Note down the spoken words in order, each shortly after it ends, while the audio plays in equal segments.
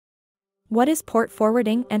What is port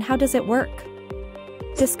forwarding and how does it work?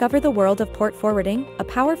 Discover the world of port forwarding, a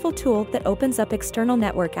powerful tool that opens up external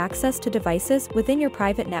network access to devices within your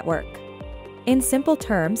private network. In simple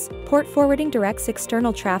terms, port forwarding directs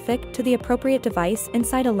external traffic to the appropriate device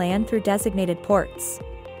inside a LAN through designated ports.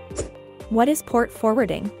 What is port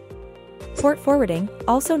forwarding? Port forwarding,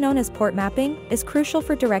 also known as port mapping, is crucial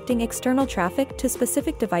for directing external traffic to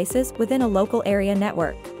specific devices within a local area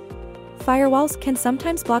network. Firewalls can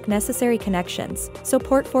sometimes block necessary connections, so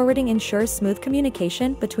port forwarding ensures smooth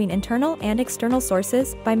communication between internal and external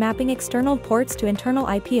sources by mapping external ports to internal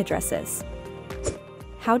IP addresses.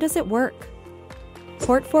 How does it work?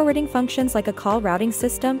 Port forwarding functions like a call routing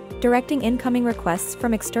system, directing incoming requests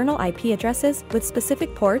from external IP addresses with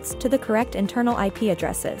specific ports to the correct internal IP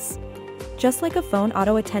addresses. Just like a phone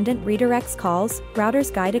auto-attendant redirects calls,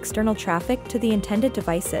 routers guide external traffic to the intended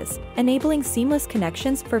devices, enabling seamless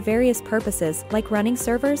connections for various purposes like running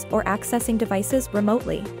servers or accessing devices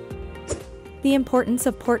remotely. The importance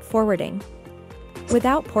of port forwarding.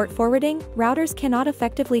 Without port forwarding, routers cannot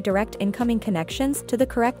effectively direct incoming connections to the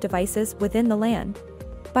correct devices within the LAN.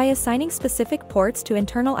 By assigning specific ports to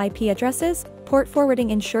internal IP addresses, port forwarding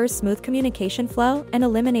ensures smooth communication flow and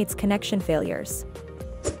eliminates connection failures.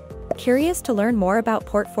 Curious to learn more about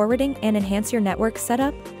port forwarding and enhance your network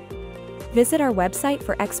setup? Visit our website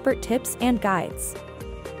for expert tips and guides.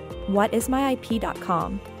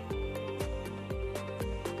 Whatismyip.com